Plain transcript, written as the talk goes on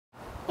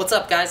What's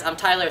up guys, I'm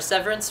Tyler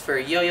Severance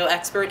for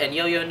YoYoExpert and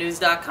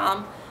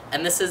YoYoNews.com,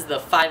 and this is the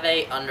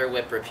 5A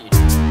Underwhip repeater.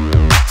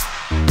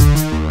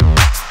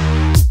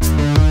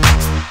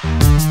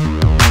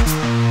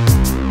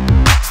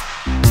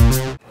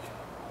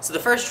 So the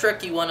first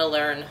trick you want to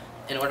learn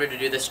in order to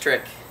do this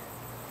trick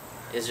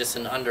is just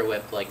an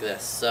underwhip like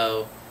this.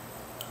 So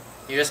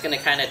you're just going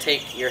to kind of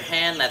take your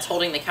hand that's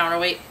holding the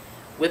counterweight,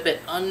 whip it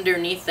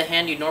underneath the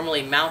hand you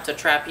normally mount a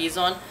trapeze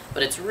on,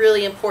 but it's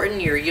really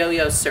important your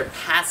yo-yo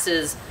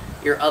surpasses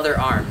your other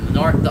arm.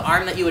 The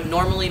arm that you would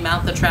normally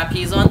mount the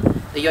trapeze on,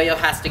 the yo-yo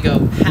has to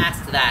go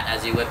past that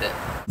as you whip it.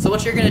 So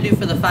what you're going to do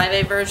for the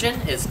 5A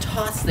version is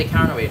toss the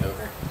counterweight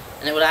over,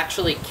 and it would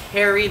actually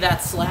carry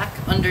that slack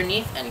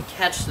underneath and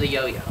catch the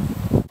yo-yo.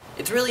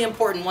 It's really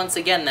important, once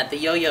again, that the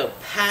yo-yo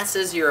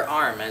passes your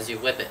arm as you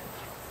whip it.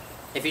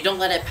 If you don't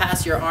let it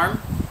pass your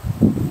arm,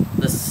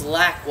 the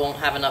slack won't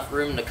have enough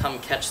room to come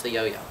catch the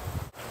yo-yo.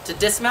 To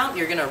dismount,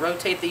 you're going to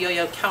rotate the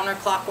yo-yo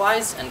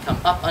counterclockwise and come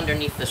up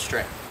underneath the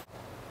string.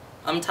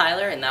 I'm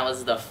Tyler, and that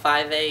was the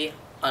 5A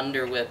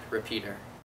Underwhip repeater.